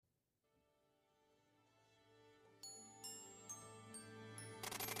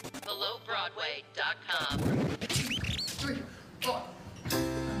favoriteBroadway.com. 3, 4.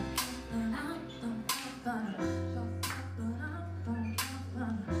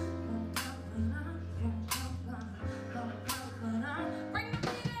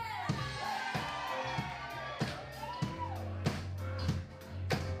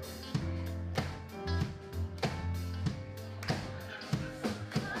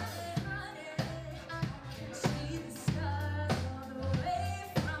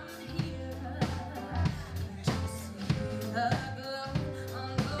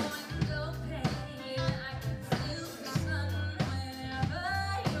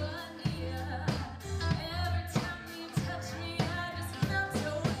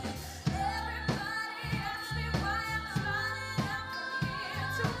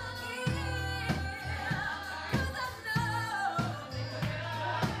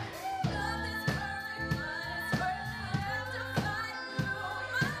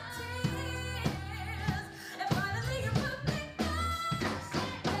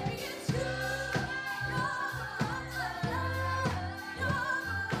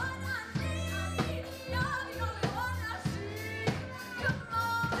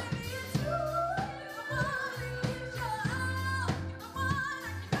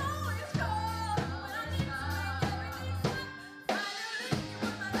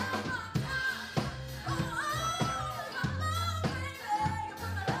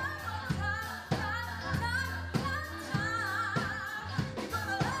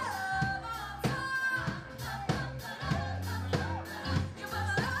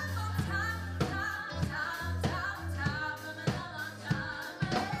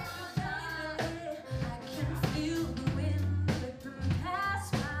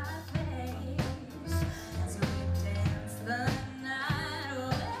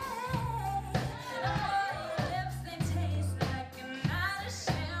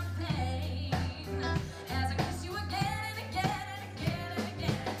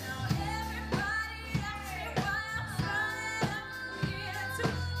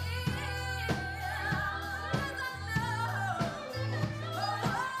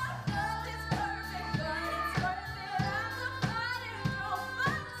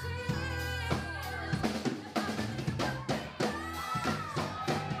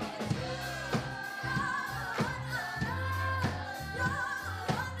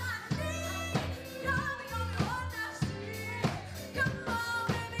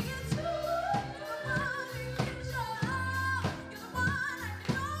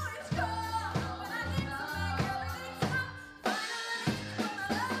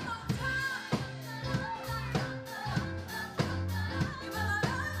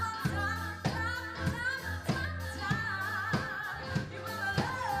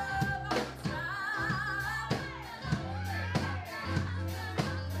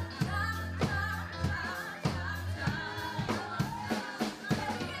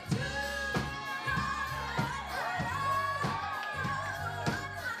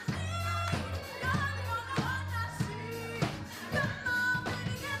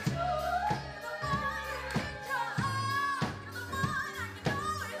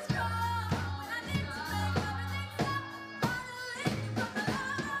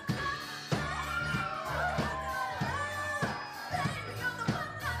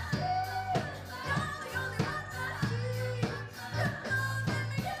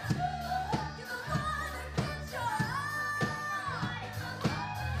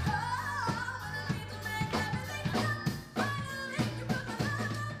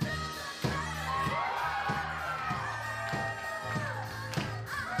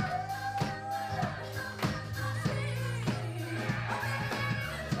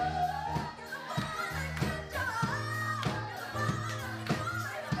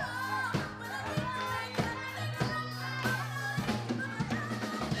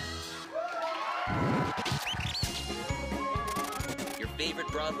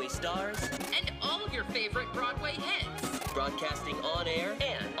 Favorite Broadway stars, and all your favorite Broadway hits. Broadcasting on air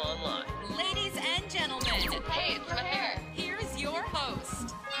and online. Ladies and gentlemen, hey, it's Maher. Here's your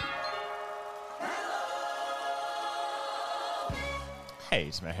host. Hey,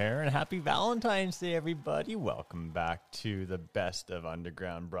 it's Maher, and happy Valentine's Day, everybody. Welcome back to the best of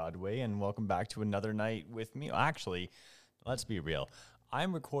Underground Broadway, and welcome back to another night with me. Actually, let's be real.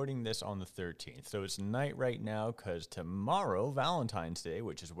 I'm recording this on the 13th, so it's night right now because tomorrow, Valentine's Day,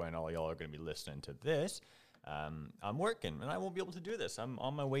 which is when all y'all are going to be listening to this, I'm working, and I won't be able to do this. I'm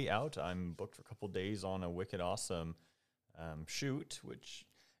on my way out. I'm booked for a couple days on a wicked awesome shoot, which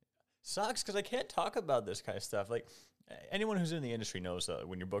sucks because I can't talk about this kind of stuff. Like, anyone who's in the industry knows that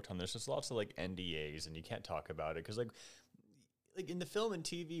when you're booked on this, there's lots of, like, NDAs, and you can't talk about it because, like, like in the film and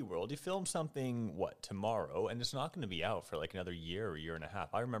TV world, you film something, tomorrow, and it's not going to be out for like another year or year and a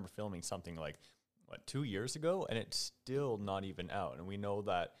half. I remember filming something like, 2 years ago, and it's still not even out. And we know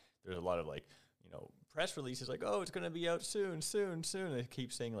that there's a lot of like, press releases like, oh, it's going to be out soon. They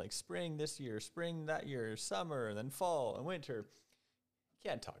keep saying like spring this year, spring that year, summer, and then fall and winter.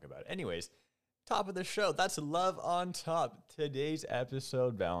 Can't talk about it. Anyways, top of the show, that's Love on Top. Today's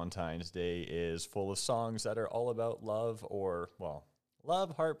episode, Valentine's Day, is full of songs that are all about love or,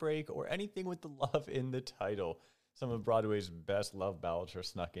 love, heartbreak, or anything with the love in the title. Some of Broadway's best love ballads are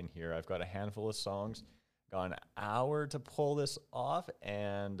snuck in here. I've got a handful of songs. Got an hour to pull this off,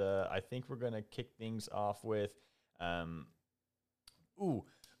 and I think we're going to kick things off with, I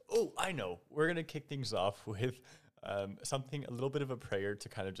know. We're going to kick things off with something, a little bit of a prayer to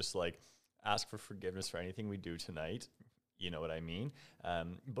kind of just like ask for forgiveness for anything we do tonight. You know what I mean?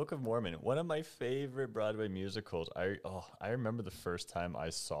 Book of Mormon, one of my favorite Broadway musicals. I remember the first time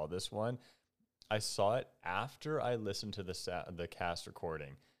I saw this one. I saw it after I listened to the cast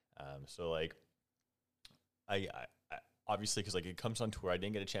recording. So like, I obviously, because like it comes on tour. I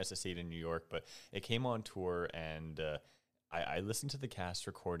didn't get a chance to see it in New York, but it came on tour, and I listened to the cast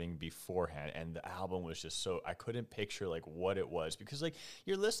recording beforehand, and the album was just so, I couldn't picture like what it was, because like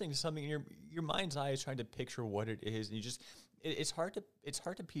you're listening to something, and your mind's eye is trying to picture what it is, and you just it's hard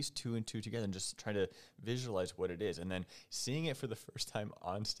to piece two and two together and just try to visualize what it is. And then seeing it for the first time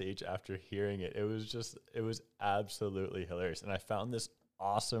on stage after hearing it, it was absolutely hilarious. And I found this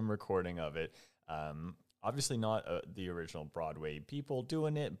awesome recording of it. Obviously not the original Broadway people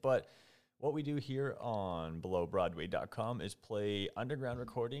doing it, but what we do here on BelowBroadway.com is play underground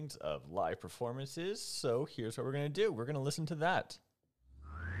recordings of live performances. So here's what we're going to do. We're going to listen to that.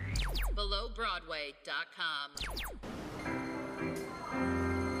 BelowBroadway.com.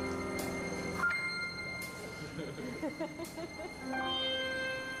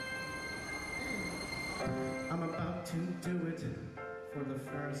 I'm about to do it for the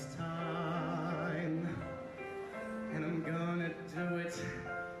first time, and I'm gonna do it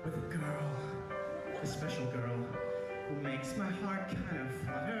with a girl, a special girl, who makes my heart kind of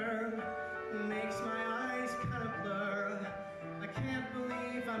flutter, makes my eyes kind of blur. I can't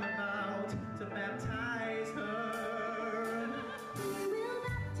believe I'm about to baptize her. He will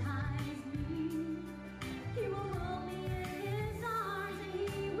baptize me. He will roll me in his arms, and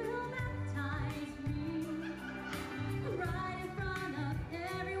he will baptize me right in front of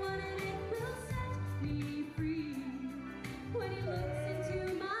everyone, and it will set me free. When he looks into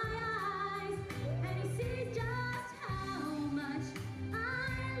my eyes and he sees just how much I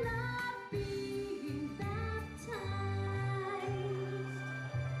love being baptized.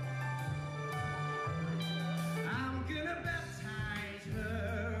 I'm gonna baptize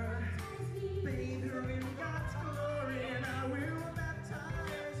her, bathe her in God's glory, and I will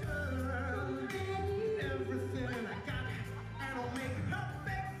baptize her. Everything I got, and I'll make her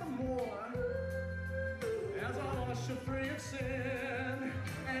beg for more. As I wash her free of sin,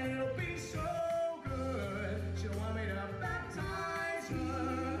 and it'll be so good. She'll want me to baptize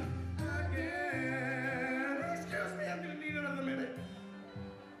her again. Excuse me, I'm gonna need another minute.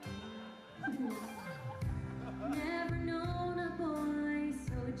 Never known a boy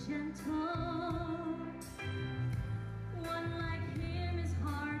so gentle. One like him is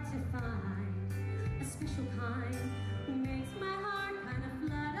hard to find. A special kind who makes my heart kind of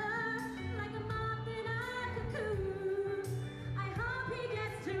flutter like a moth in a cocoon. I hope he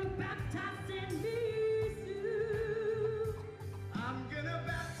gets to baptizing me soon. I'm gonna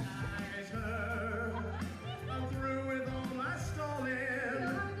baptize her. I'm through with all my stalling. You're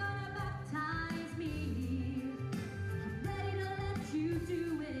gonna baptize me. I'm ready to let you do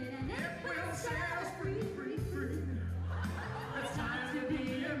it, and it will set us free, free, free. It's time to be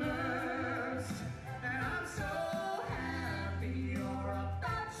immersed, and I'm so happy you're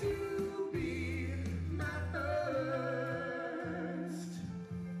about to be my first.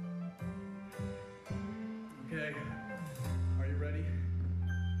 Okay, are you ready?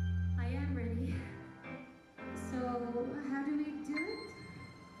 I am ready. So, how do we do it?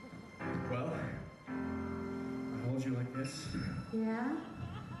 Well, I hold you like this, Yeah?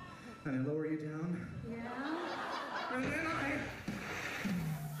 and I lower you down, Yeah? and then I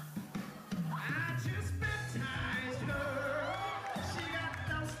just baptized her. She got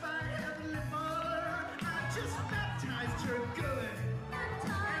doused by heavenly fire. I just baptized her good.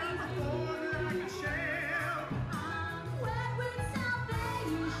 Baptize me. Born like a champ. I'm wet with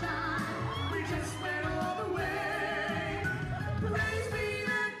salvation. We just went all the way. Praise be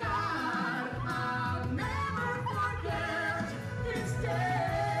to God. I'll never forget this day.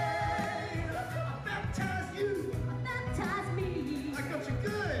 I baptized you. Baptize me.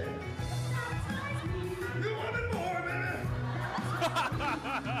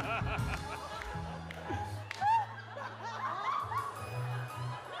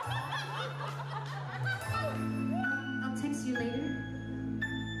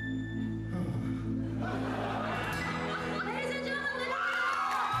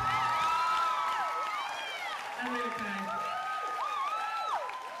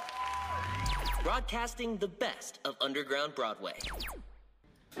 Broadcasting the best of underground Broadway.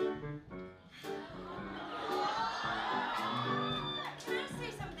 Can I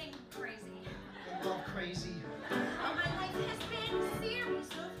say something crazy? I love crazy. Oh, my life has been a series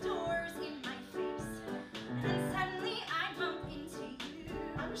of doors in my face. And then suddenly I bump into you.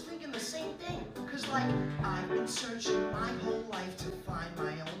 I was thinking the same thing, cause like I've been searching my whole life to find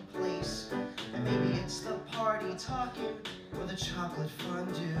my own place. And maybe it's the party talking or the chocolate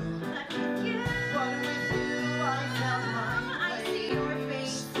fondue. But with you, But with you, I found my I place. see your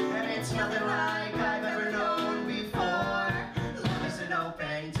face. And it's nothing like I've ever known before. Love is an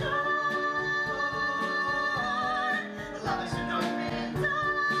open door. Love is an open door.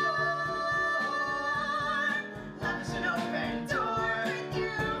 Love is an open door.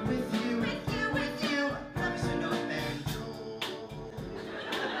 With you, with you, love is an open door.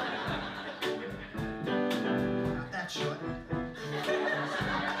 Not that short.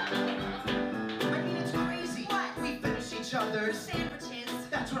 I mean, it's crazy. What? We finish each other's. Sandwiches.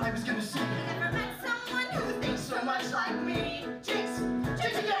 That's what I was gonna say. Never met someone Who thinks so much like me? Jinx,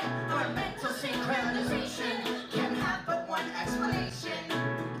 jinx again. Our mental synchronization can have but one explanation.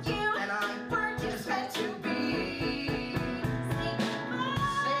 You And I were just meant to be. say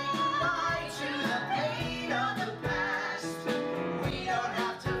Say goodbye to the pain of the past. We don't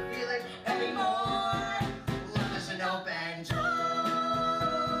have to feel it anymore. Love is an open door.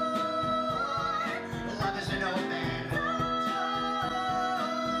 Love is an open door.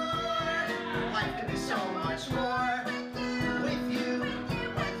 Life could be so much more. With you,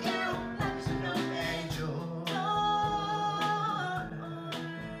 love is an open door.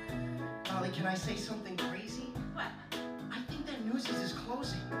 Molly, can I say something crazy? what? I think that Newsies is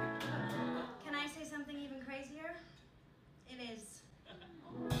closing. Can I say something even crazier? It is.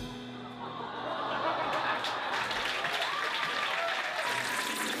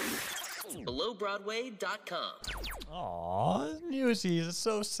 BelowBroadway.com. Aw, Newsies, it's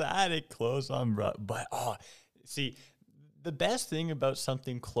so sad it closed on Broadway. But, see, the best thing about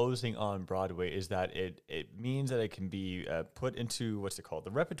something closing on Broadway is that it means that it can be put into, what's it called,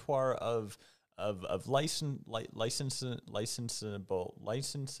 the repertoire of licensable,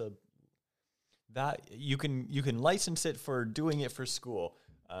 that you can license it for doing it for school.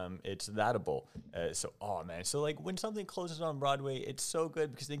 It's thatable. So like when something closes on Broadway, it's so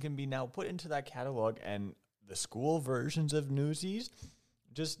good because they can be now put into that catalog, and the school versions of Newsies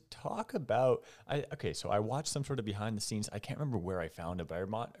just talk about. So I watched some sort of behind the scenes. I can't remember where I found it, but I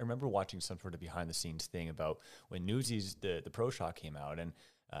remember watching some sort of behind the scenes thing about when Newsies, the Pro Shot came out, and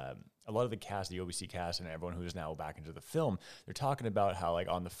a lot of the cast, the OBC cast, and everyone who's now back into the film, they're talking about how like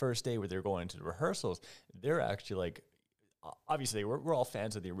on the first day where they're going into the rehearsals, they're actually like, obviously we're all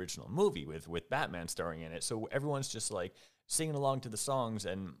fans of the original movie with Batman starring in it, so everyone's just like singing along to the songs.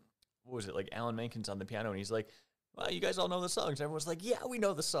 And what was it, like Alan Menken's on the piano and he's like, well, you guys all know the songs. And everyone's like, yeah, we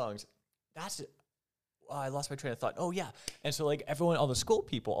know the songs. That's it. Oh, I lost my train of thought. Oh yeah. And so like everyone, all the school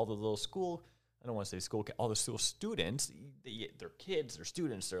people, all the little school, I don't want to say school, all the school students, they're kids, they're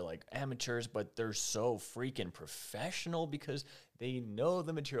students, they're like amateurs, but they're so freaking professional because they know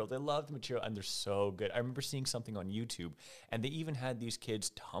the material, they love the material, and they're so good. I remember seeing something on YouTube, and they even had these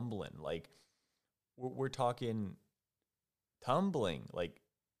kids tumbling. Like, we're talking tumbling, like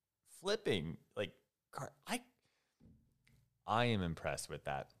flipping, like I am impressed with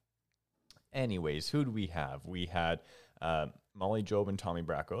that. Anyways, who do we have? We had Molly Jobe and Tommy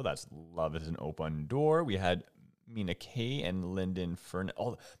Bracco. That's Love is an Open Door. We had Mina Kay and Lyndon Fern.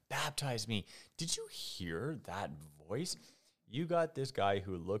 Oh, Baptize Me. Did you hear that voice? You got this guy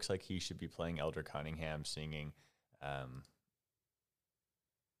who looks like he should be playing Elder Cunningham singing.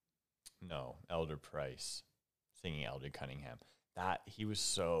 No, Elder Price singing Elder Cunningham. That he was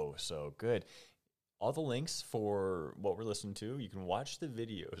so good. All the links for what we're listening to, you can watch the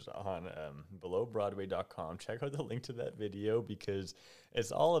videos on belowbroadway.com. Check out the link to that video because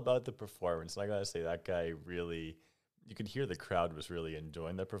it's all about the performance. And I gotta say, that guy really, you could hear the crowd was really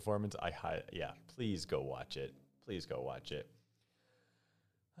enjoying the performance. Please go watch it. Please go watch it.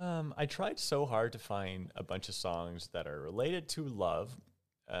 I tried so hard to find a bunch of songs that are related to love,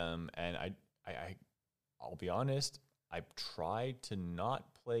 and I'll be honest, I tried to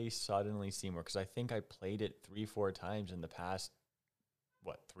not play Suddenly Seymour because I think I played it 3-4 times in the past,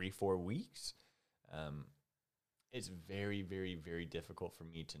 3-4 weeks? It's very, very, very difficult for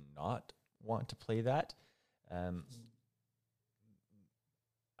me to not want to play that.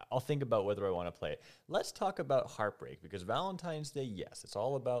 I'll think about whether I want to play it. Let's talk about Heartbreak, because Valentine's Day, yes, it's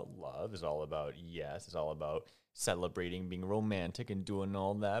all about love. It's all about celebrating, being romantic and doing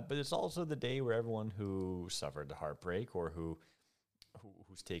all that. But it's also the day where everyone who suffered the heartbreak or who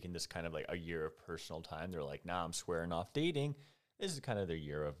who's taken this kind of like a year of personal time. They're like, nah, I'm swearing off dating. This is kind of their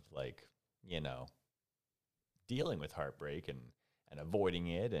year of like, you know, dealing with heartbreak and avoiding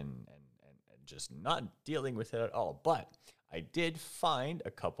it and just not dealing with it at all. But I did find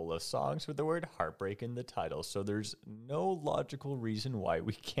a couple of songs with the word heartbreak in the title. So there's no logical reason why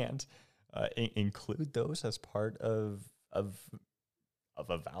we can't include those as part of a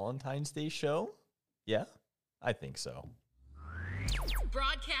Valentine's Day show. Yeah, I think so.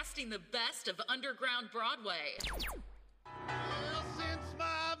 Broadcasting the best of underground Broadway. Well, since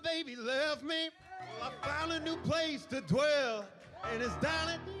my baby left me, well, I found a new place to dwell. And it's down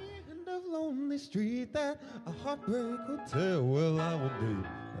at the end of Lonely Street, that a heartbreak hotel. Well, I will be.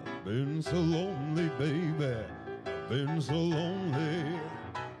 I've been so lonely, baby. I've been so lonely.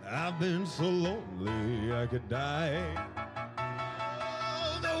 I've been so lonely I could die.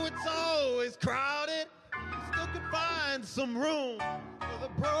 Although it's always crowded, you still can find some room for the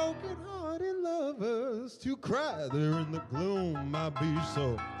broken-hearted lovers to cry there in the gloom. I've been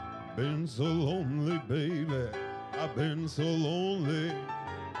so lonely, baby. I've been so lonely.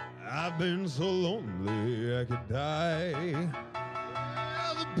 I've been so lonely I could die.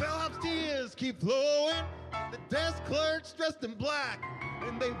 Well, the bellhop's tears keep flowing. The desk clerk's dressed in black.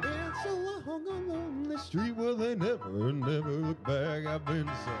 And they've been so long on the street, well, they never look back. I've been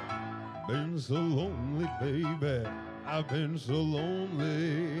so lonely, baby. I've been so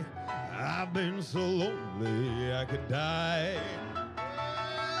lonely. I've been so lonely I could die.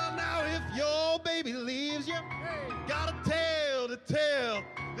 Well, now if your baby leaves you, got a tale to tell,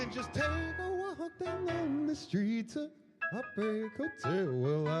 then just take a walk down on the street to Heartbreak Hotel.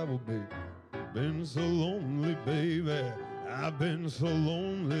 Well, I will be. Been so lonely, baby. I've been so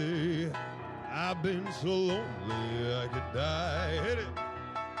lonely. I've been so lonely I could die. Hit it.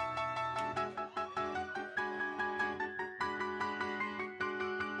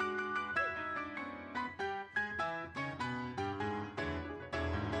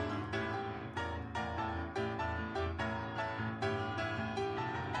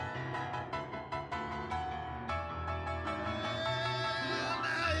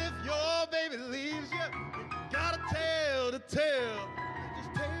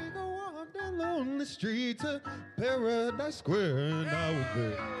 Street to Paradise Square, and I will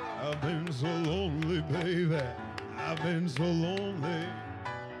be. I've been so lonely, baby. I've been so lonely.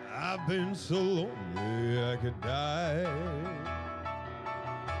 I've been so lonely I could die.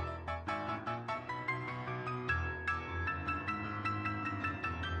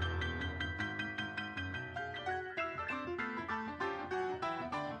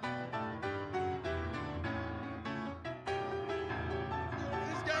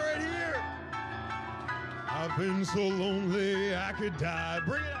 I've been so lonely I could die.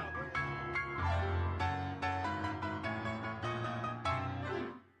 Bring it out.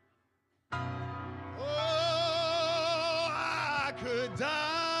 Oh, I could die.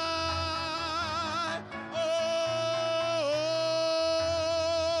 Oh,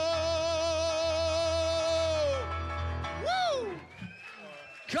 woo!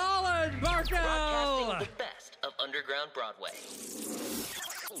 Colin Broadcasting Barco! the best of underground Broadway.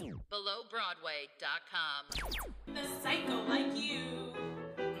 BelowBroadway.com. The psycho like you.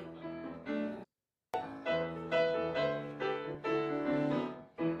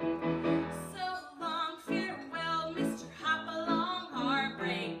 So long, farewell, Mr. Hopalong.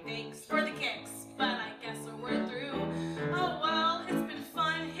 Heartbreak, thanks for the kicks, but I guess we're through. Oh well, it's been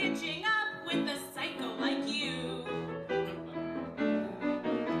fun hitching up with the psycho like you.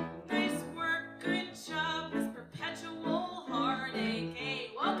 Nice work, good job, this perpetual heartache.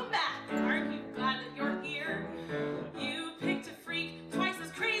 Hey, welcome back. Aren't you glad that you're here? You picked a freak twice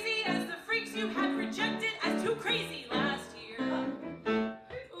as crazy as the freaks you had rejected as too crazy last year.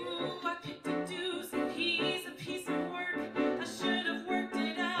 Ooh, I picked a deuce and he's a piece of work. I should have worked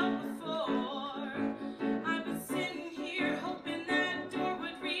it out before. I've been sitting here hoping that door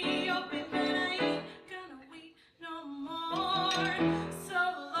would reopen, but I ain't gonna wait no more. So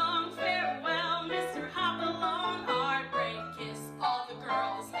long, farewell, Mr. Hopalong. Heartbreak kiss all the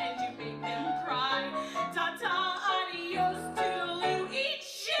girls and you make them cry. Ta-ta, adios, toodaloo, eat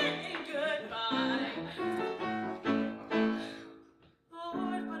shit and goodbye.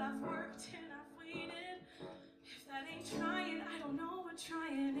 Lord, but I've worked and I've waited. If that ain't trying, I don't know what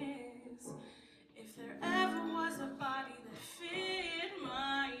trying is. If there ever was a body that fit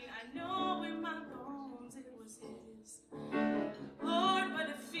mine, I know in my bones it was his. Lord, but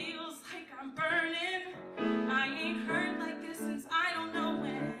it feels like I'm burning. I ain't heard like this since I don't know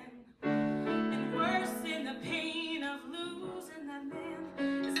when. And worse than the pain of losing that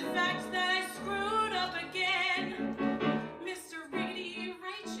man is the fact that I screwed up again. Mr. Radio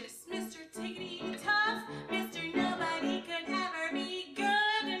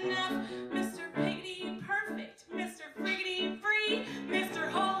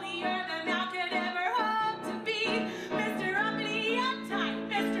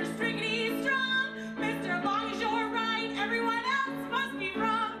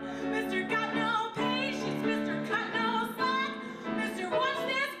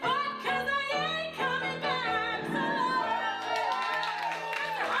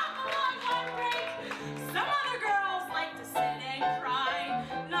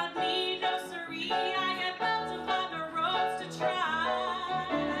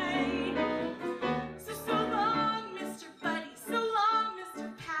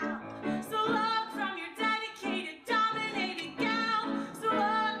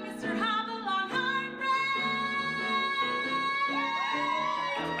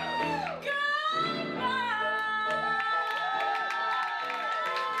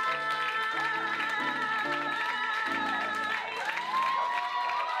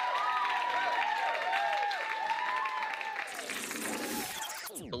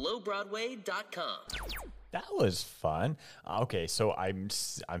BelowBroadway.com. That was fun. Okay, so I'm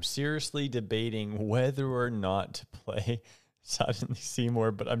seriously debating whether or not to play Suddenly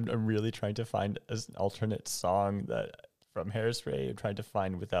Seymour, but I'm really trying to find an alternate song that from Hairspray. I'm trying to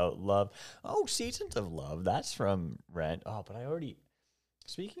find Without Love. Oh, Seasons of Love. That's from Rent. Oh, but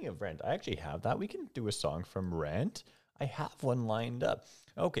speaking of Rent, I actually have that. We can do a song from Rent. I have one lined up.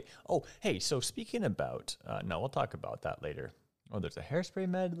 Okay. Oh, hey, so speaking about, no, we'll talk about that later. Oh, there's a Hairspray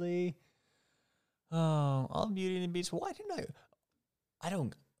medley. Oh, all Beauty and the Beast. Why didn't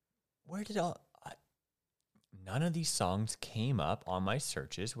none of these songs came up on my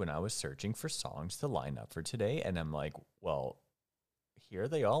searches when I was searching for songs to line up for today. And I'm like, well, here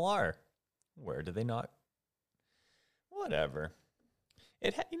they all are. Where do they not? Whatever.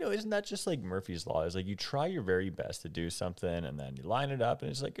 Isn't that just like Murphy's Law? It's like you try your very best to do something and then you line it up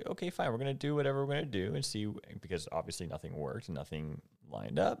and it's like, okay, fine, we're going to do whatever we're going to do and see, because obviously nothing worked, nothing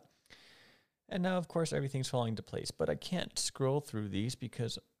lined up. And now, of course, everything's falling into place. But I can't scroll through these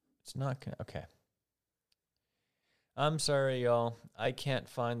because it's not going to... Okay. I'm sorry, y'all. I can't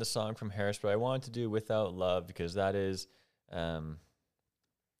find the song from Hairspray. I wanted to do Without Love because that is a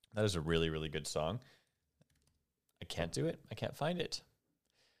really, really good song. I can't do it. I can't find it.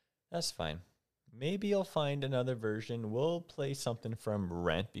 That's fine. Maybe I'll find another version. We'll play something from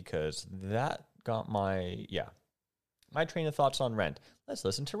Rent because that got my train of thoughts on Rent. Let's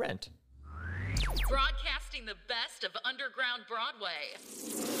listen to Rent. Broadcasting the best of underground Broadway.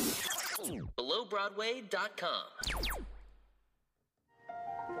 BelowBroadway.com.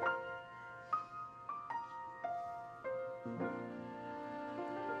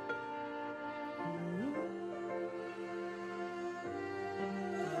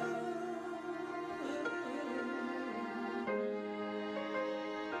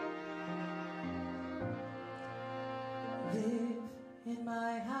 Live in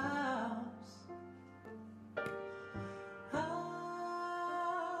my house.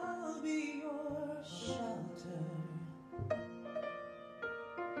 I'll be your shelter.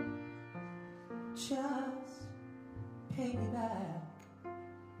 Just pay me back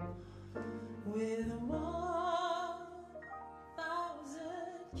with 1,000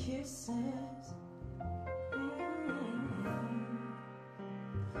 kisses.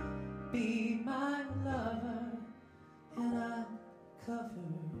 Be my lover and I'll cover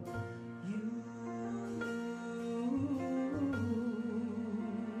you.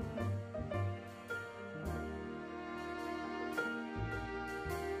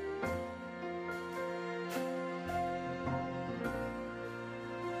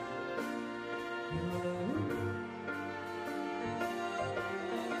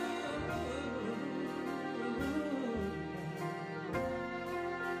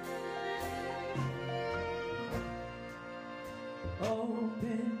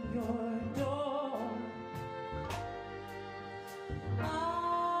 Open your door.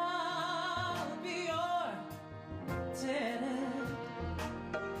 I'll be your tenant.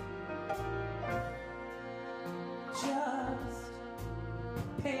 Just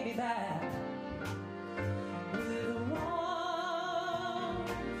pay me back with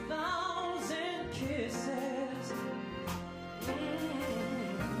 1,000 kisses.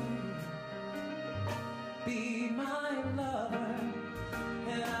 Be my lover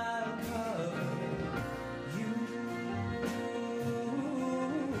and I'll cover you.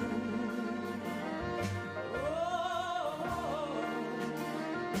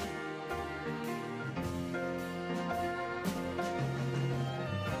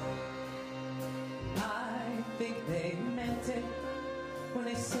 I think they meant it when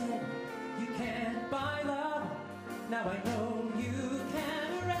they said you can't buy love. Now I know you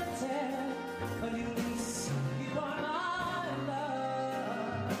can rent it. A new lease, you are my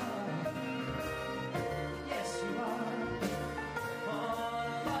love. Yes, you are.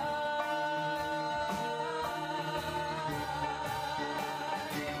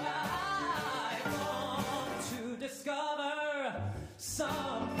 I want to discover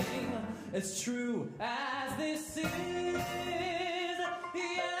something as true as this is.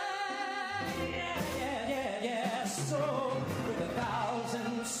 Yeah. So with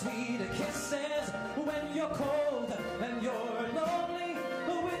 1,000 sweet kisses when you're cold and you're lonely,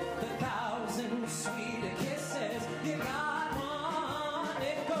 with 1,000 sweet kisses, you got one.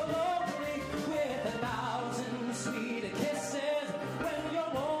 It go lonely with 1,000 sweet kisses when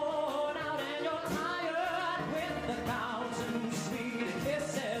you're worn out and you're tired, with 1,000 sweet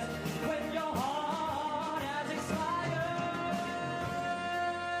kisses when your heart has expired.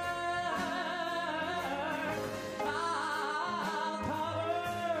 I'll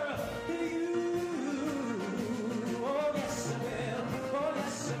cover you.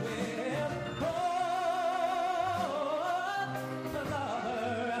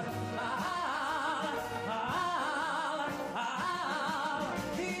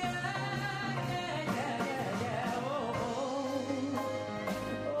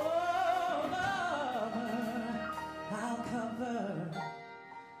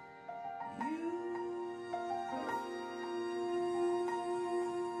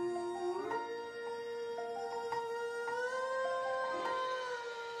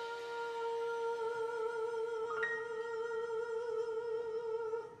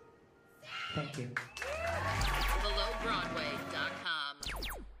 Thank you. BelowBroadway.com.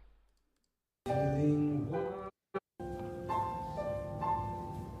 Feeling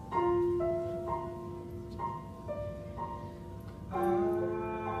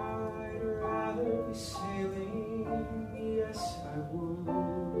I'd rather be sailing, yes I would,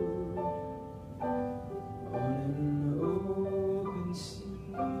 on an open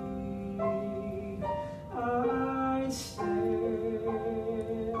sea. I'd stand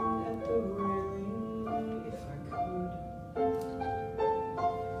at the railing if I could,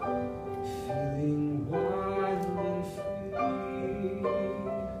 feeling wild and free.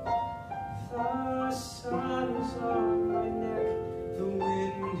 The sun is on my neck, the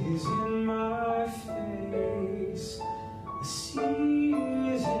wind is in my face. The sea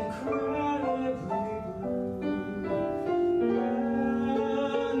is incredibly blue,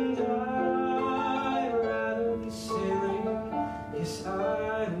 and I'd rather be sailing. Yes,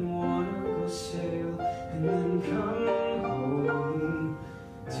 I wanna go sail and then come home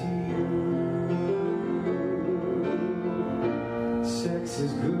to you. Sex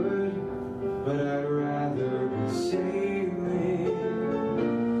is good, but I'd rather be sailing.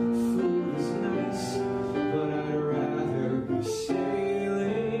 Food is nice, but I'd rather be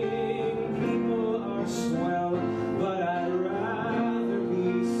sailing. People are swell, but I'd rather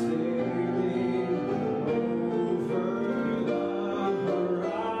be sailing over the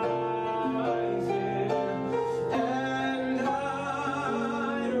horizon. And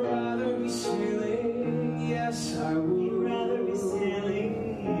I'd rather be sailing. Yes, I would rather be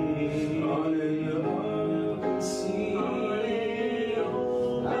sailing on an open sea.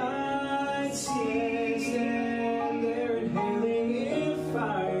 I'd stand there inhaling if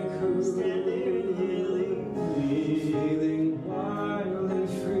I could. Stand there inhaling, feeling wild and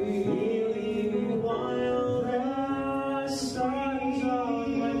free. Feeling wild. The sun's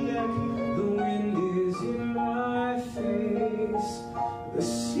on my neck, the wind is in my face. The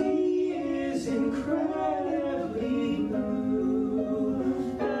sea is incredibly blue,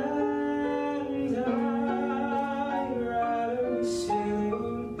 and I'd rather be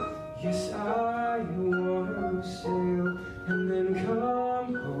sailing. Yes, I wanna go sail and then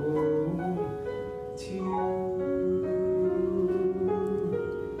come home to you.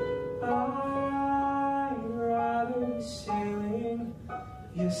 I'd rather be sailing.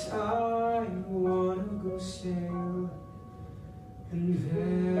 Yes, I wanna go sail and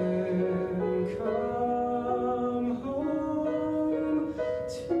then come home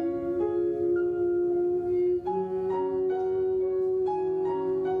to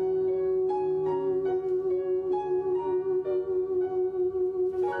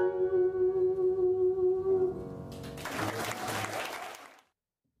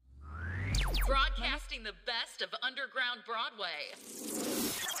Broadcasting the best of underground Broadway.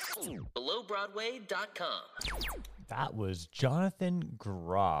 BelowBroadway.com. That was Jonathan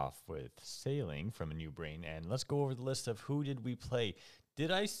Groff with Sailing from A New Brain. And let's go over the list of who did we play.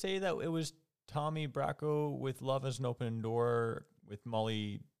 Did I say that it was Tommy Bracco with Love as an Open Door with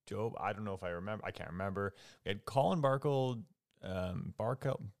Molly Job? I don't know if I remember. I can't remember. We had Colin Barkle,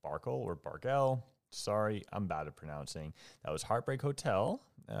 Barkell. Sorry, I'm bad at pronouncing. That was Heartbreak Hotel.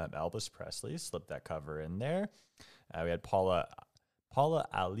 Elvis Presley slipped that cover in there. We had Paula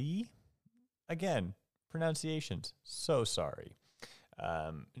Ali. Again, pronunciations. So sorry.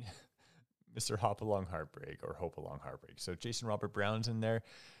 Mr. Hop Along Heartbreak or Hope Along Heartbreak. So Jason Robert Brown's in there.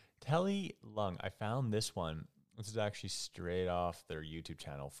 Telly Lung. I found this one. This is actually straight off their YouTube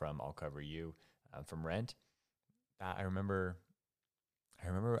channel from I'll Cover You from Rent. I remember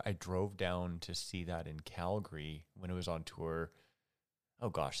I drove down to see that in Calgary when it was on tour. Oh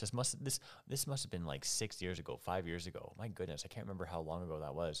gosh, this must have been like 6 years ago, 5 years ago. My goodness, I can't remember how long ago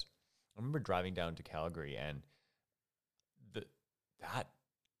that was. I remember driving down to Calgary and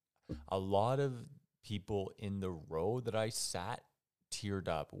a lot of people in the row that I sat teared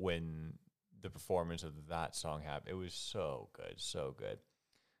up when the performance of that song happened. It was so good, so good.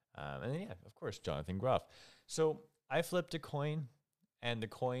 And then, yeah, of course, Jonathan Groff. So I flipped a coin, and the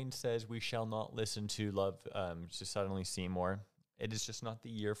coin says we shall not listen to Love to Suddenly Seymour. It is just not the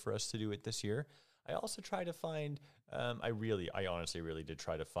year for us to do it this year. I also try to find, I honestly really did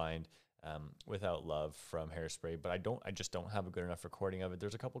try to find Without Love from Hairspray, but I just don't have a good enough recording of it.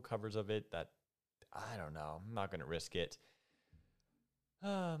 There's a couple covers of it that, I don't know, I'm not going to risk it.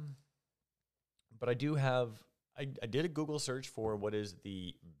 But I do have, I did a Google search for what is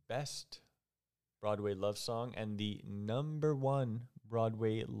the best Broadway love song, and the #1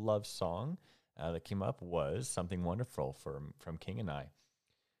 Broadway love song that came up was Something Wonderful from King and I.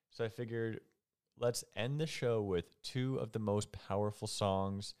 So I figured, let's end the show with two of the most powerful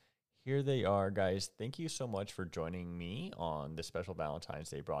songs here they are, guys. Thank you so much for joining me on this special Valentine's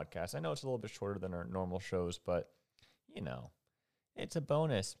Day broadcast. I know it's a little bit shorter than our normal shows, but, you know, it's a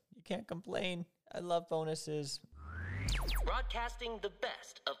bonus. You can't complain. I love bonuses. Broadcasting the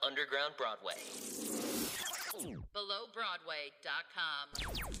best of underground Broadway. BelowBroadway.com.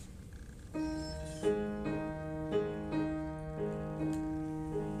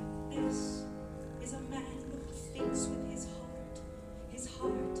 This is a man who thinks with his heart. His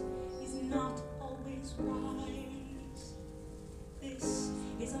heart is not always wise. This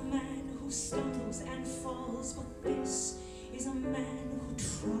is a man who stumbles and falls, but this is a man who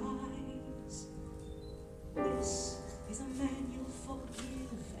tries. This is a man you'll forgive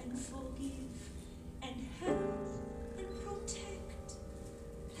and help and protect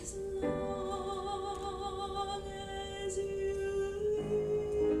as long as you live.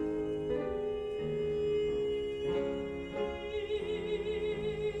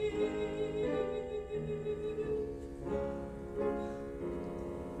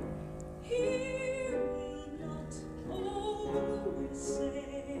 He will not always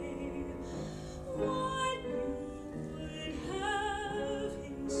say what you would have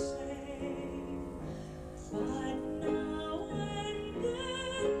him say, but now and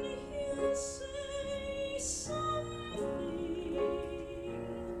then he'll say something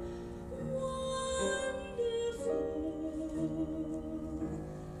wonderful.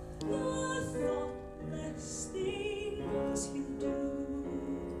 The thoughtless things he'll do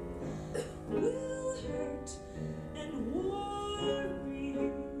will hurt and worry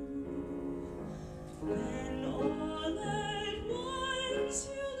you. Then all at once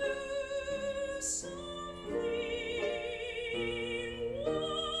he'll do something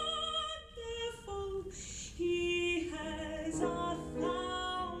wonderful. He has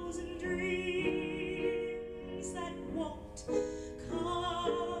 1,000 dreams that won't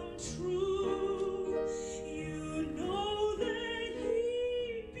come true. You know that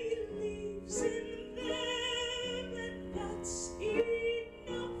he believes in them, and that's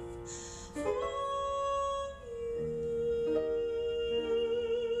enough for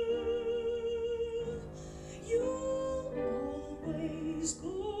you. You'll always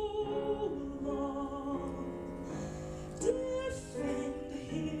go along, defend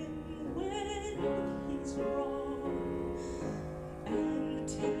him when he's wrong, and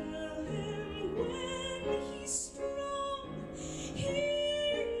tell him when he's strong. He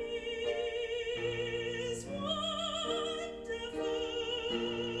is wonderful.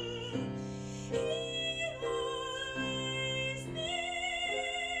 He'll always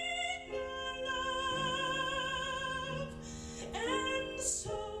need your love, and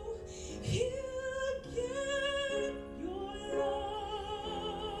so he'll get your love.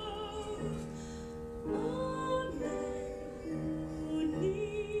 A man who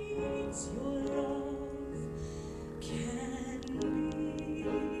needs your love can be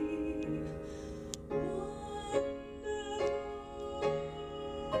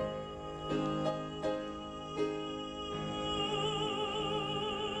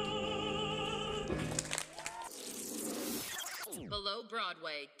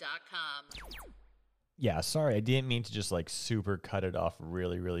BelowBroadway.com. Yeah, sorry, I didn't mean to just like super cut it off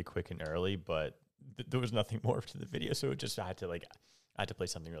really, really quick and early, but there was nothing more to the video, so it just I had to play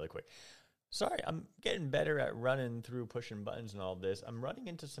something really quick. Sorry, I'm getting better at running through pushing buttons and all this. I'm running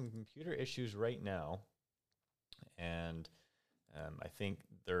into some computer issues right now, and I think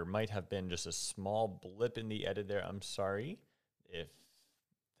there might have been just a small blip in the edit there. I'm sorry if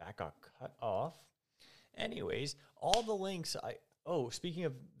that got cut off. Anyways, all the links speaking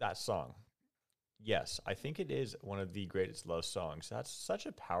of that song, yes, I think it is one of the greatest love songs. That's such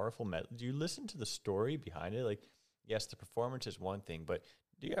a powerful Do you listen to the story behind it? Like, yes, the performance is one thing, but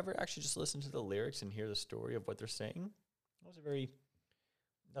do you ever actually just listen to the lyrics and hear the story of what they're saying? That was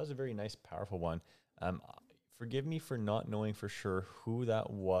a very nice, powerful one. Forgive me for not knowing for sure who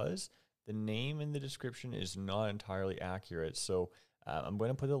that was. The name in the description is not entirely accurate, so I'm going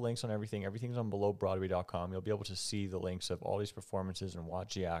to put the links on everything. Everything's on belowbroadway.com. You'll be able to see the links of all these performances and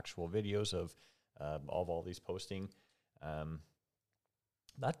watch the actual videos of all these posting.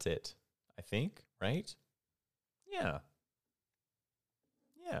 That's it, I think, right? Yeah,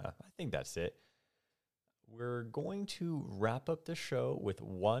 I think that's it. We're going to wrap up the show with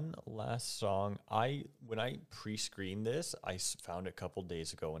one last song. When I pre-screened this, I found it a couple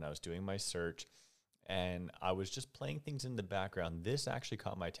days ago when I was doing my search, and I was just playing things in the background. This actually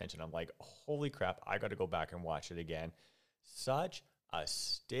caught my attention. I'm like, holy crap, I got to go back and watch it again. Such a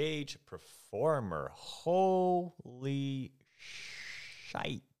stage performer. Holy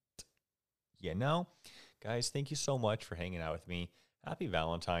shite. You know? Guys, thank you so much for hanging out with me. Happy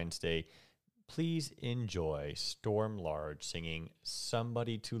Valentine's Day. Please enjoy Storm Large singing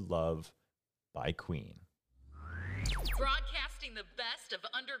Somebody to Love by Queen. Broadcasting the best of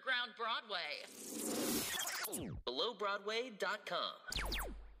underground Broadway. BelowBroadway.com.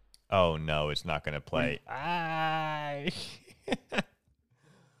 Oh, no, it's not going to play.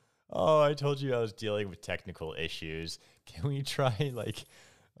 Oh, I told you I was dealing with technical issues. Can we try,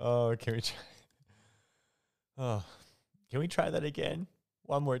 can we try that again?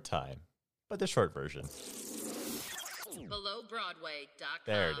 One more time, but the short version. BelowBroadway.com.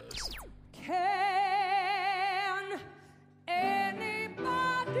 There it is. Can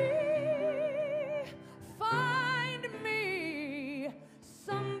anybody find me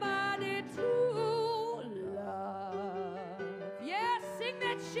somebody to love? Yeah, sing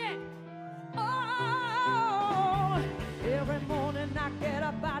that shit. Oh, every morning I get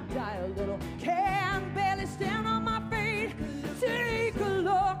up, I die a little. Can barely stand on my feet. Take a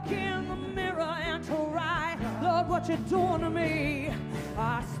look in the mirror and try. Lord, what you doing to me?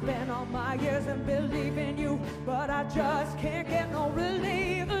 I spent all my years in believing you, but I just can't get no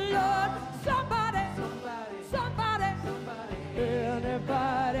relief. Lord, somebody,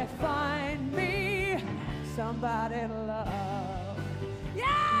 anybody find me somebody to love?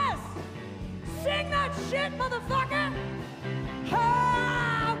 Yes! Sing that shit, motherfucker!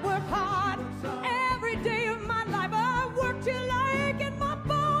 I work hard every day of my life. I work till I get my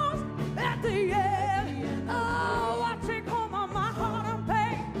bones at the end. Oh, I take home all my hard-earned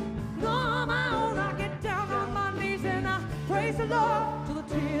pay. No, on my own, I get down on my knees and I praise the Lord till the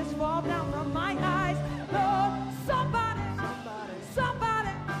tears fall down from my eyes. Lord, somebody,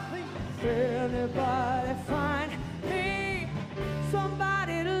 please, anybody find me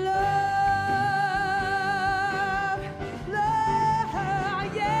somebody to love?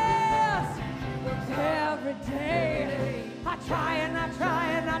 Every day I try and I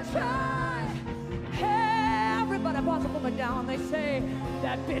try and I try. Everybody wants to put me down. They say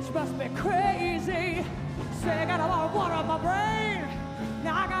that bitch must be crazy. Say I got a lot of water on my brain.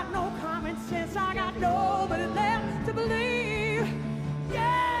 Now I got no common sense. I got nobody left to believe.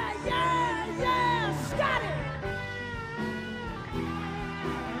 Yeah, yeah, yeah, Scotty.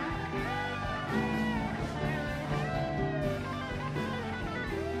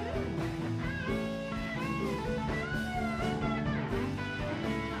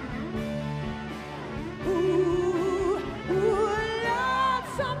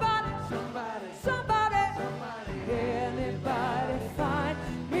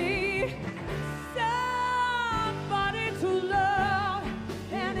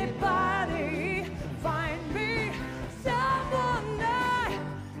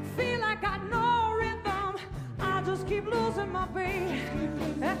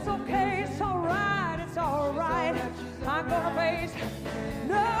 That's okay, it's alright, I'm gonna face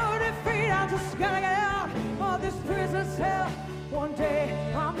no defeat. I'm just gonna get out of this prison cell. One day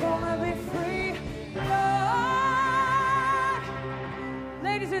I'm gonna be free. Lord.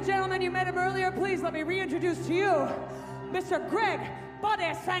 Ladies and gentlemen, you met him earlier. Please let me reintroduce to you Mr. Greg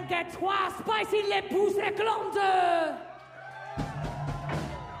Body 5 étoiles, Spicy Les Pouces Éclantes.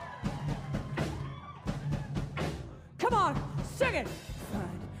 Come on, sing it.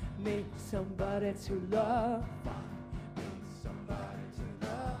 Find me somebody to love. Find me somebody to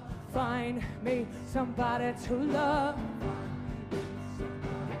love. Find me somebody to love.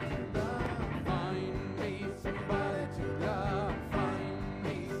 Find me somebody to love. Find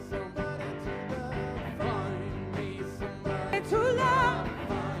me somebody to love.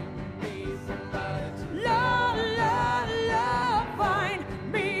 Find me somebody to love, love, love. Find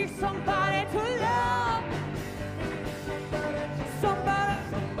me somebody to love. Somebody,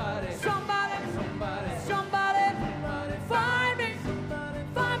 somebody,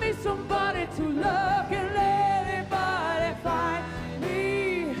 find me somebody to love. Can anybody find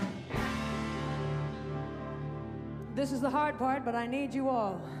me? This is the hard part, but I need you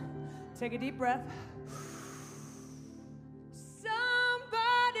all. Take a deep breath.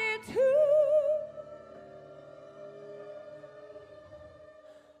 Somebody to.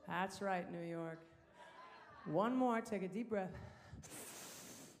 That's right, New York. One more, take a deep breath.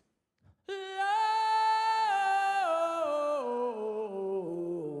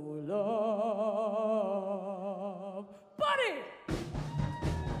 Love, buddy.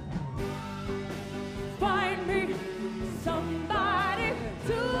 Find me somebody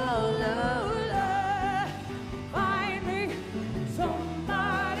to love. Find me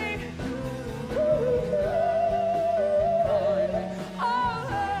somebody. Oh,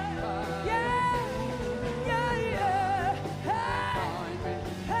 yeah, yeah, yeah.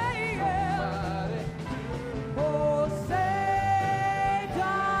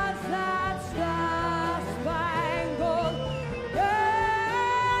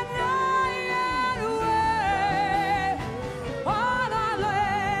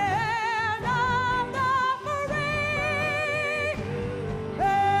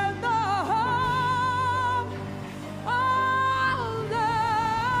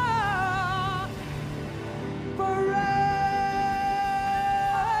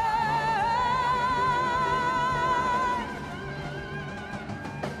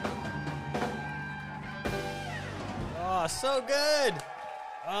 so good.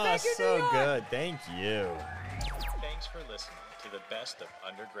 Oh, so good. Thank you. Thanks for listening to the best of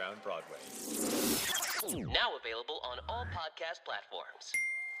Underground Broadway. Now available on all podcast platforms.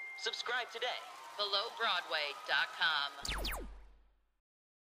 Subscribe today. BelowBroadway.com.